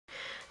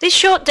This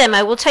short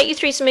demo will take you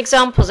through some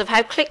examples of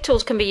how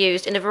Clicktools can be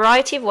used in a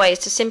variety of ways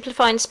to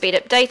simplify and speed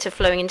up data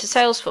flowing into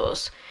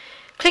Salesforce.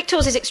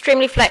 Clicktools is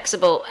extremely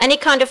flexible. Any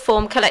kind of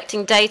form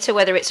collecting data,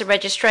 whether it's a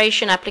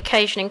registration,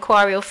 application,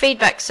 inquiry or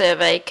feedback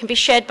survey, can be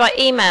shared by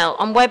email,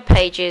 on web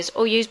pages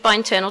or used by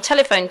internal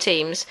telephone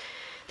teams.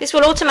 This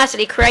will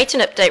automatically create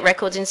and update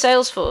records in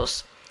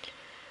Salesforce.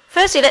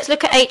 Firstly, let's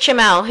look at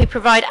HML, who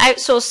provide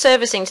outsourced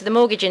servicing to the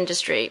mortgage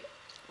industry.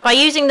 By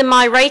using the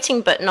My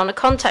Rating button on a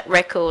contact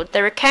record,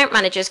 their account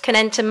managers can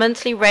enter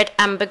monthly red,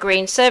 amber,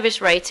 green service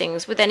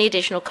ratings with any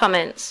additional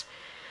comments.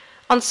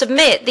 On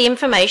Submit, the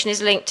information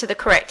is linked to the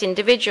correct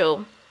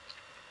individual.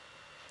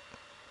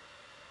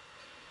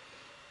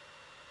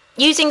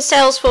 Using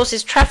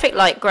Salesforce's traffic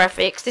light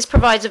graphics, this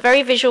provides a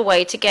very visual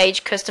way to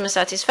gauge customer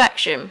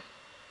satisfaction.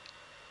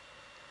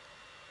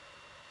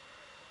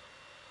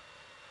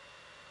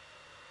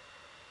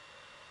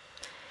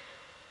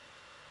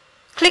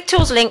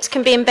 Clicktools links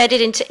can be embedded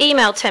into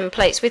email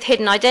templates with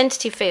hidden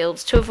identity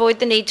fields to avoid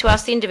the need to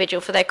ask the individual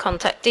for their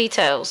contact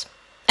details.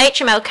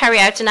 HML carry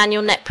out an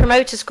annual Net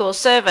Promoter Score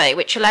survey,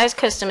 which allows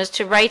customers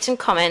to rate and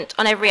comment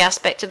on every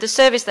aspect of the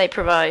service they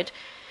provide.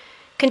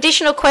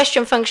 Conditional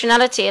question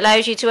functionality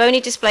allows you to only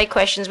display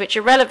questions which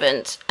are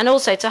relevant and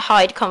also to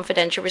hide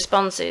confidential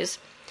responses.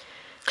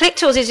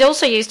 Clicktools is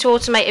also used to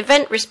automate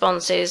event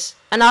responses.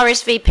 An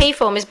RSVP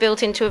form is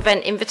built into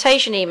event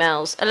invitation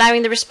emails,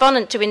 allowing the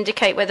respondent to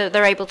indicate whether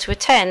they're able to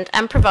attend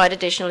and provide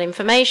additional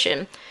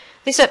information.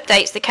 This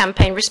updates the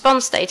campaign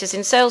response status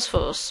in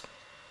Salesforce.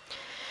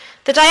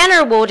 The Diana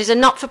Award is a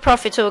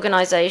not-for-profit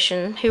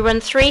organisation who run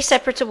 3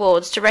 separate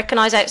awards to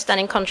recognise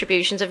outstanding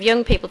contributions of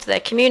young people to their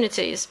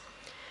communities.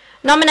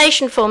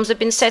 Nomination forms have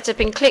been set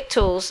up in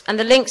Clicktools and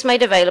the links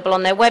made available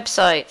on their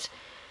website.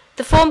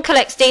 The form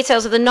collects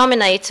details of the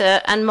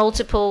nominator and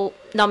multiple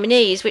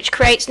nominees, which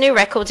creates new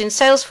records in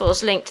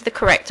Salesforce linked to the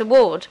correct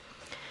award.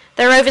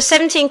 There are over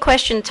 17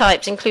 question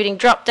types, including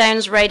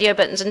drop-downs, radio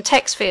buttons and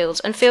text fields,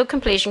 and field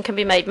completion can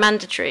be made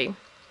mandatory.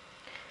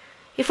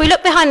 If we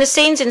look behind the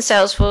scenes in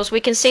Salesforce, we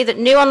can see that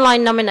new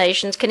online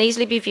nominations can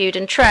easily be viewed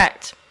and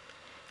tracked.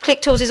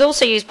 Clicktools is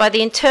also used by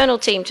the internal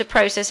team to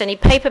process any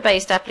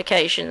paper-based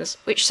applications,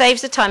 which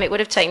saves the time it would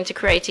have taken to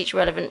create each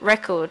relevant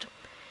record.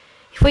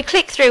 If we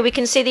click through, we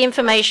can see the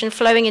information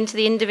flowing into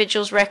the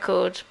individual's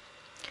record.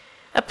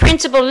 A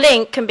printable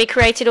link can be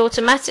created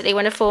automatically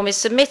when a form is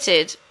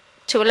submitted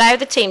to allow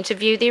the team to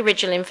view the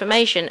original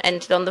information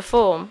entered on the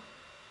form.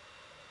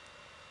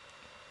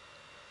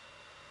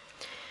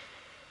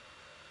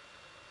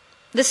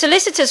 The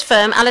solicitors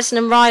firm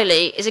Allison &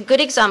 Riley is a good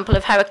example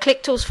of how a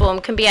Clicktools form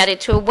can be added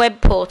to a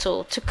web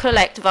portal to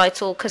collect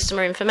vital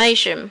customer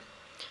information.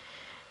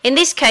 In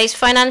this case,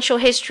 financial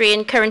history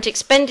and current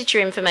expenditure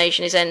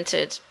information is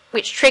entered,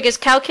 which triggers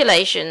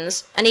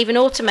calculations and even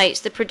automates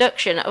the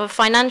production of a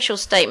financial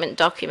statement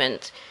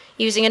document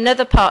using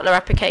another partner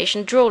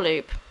application,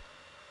 DrawLoop.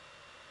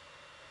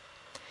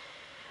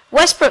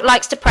 Westbrook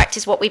likes to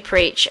practice what we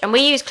preach, and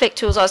we use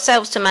Clicktools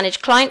ourselves to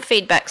manage client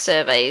feedback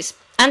surveys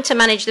and to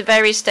manage the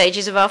various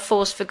stages of our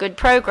Force for Good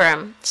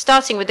program,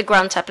 starting with the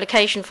grant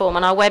application form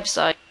on our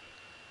website.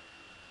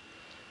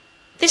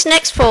 This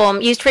next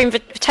form, used for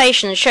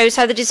invitations, shows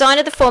how the design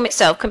of the form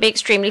itself can be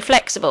extremely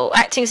flexible,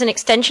 acting as an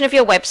extension of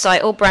your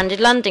website or branded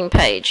landing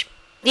page.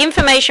 The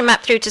information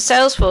mapped through to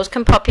Salesforce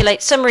can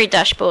populate summary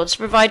dashboards to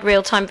provide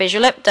real-time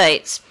visual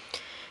updates.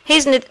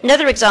 Here's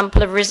another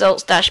example of a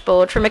results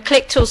dashboard from a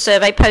Clicktools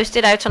survey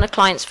posted out on a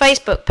client's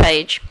Facebook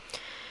page.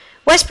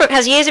 Westbrook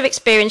has years of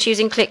experience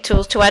using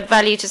Clicktools to add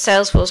value to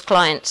Salesforce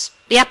clients.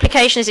 The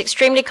application is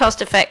extremely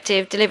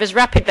cost-effective, delivers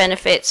rapid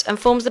benefits, and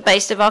forms the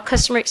base of our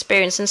customer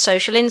experience and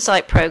social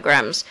insight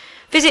programs.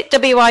 Visit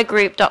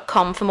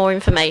wigroup.com for more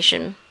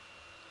information.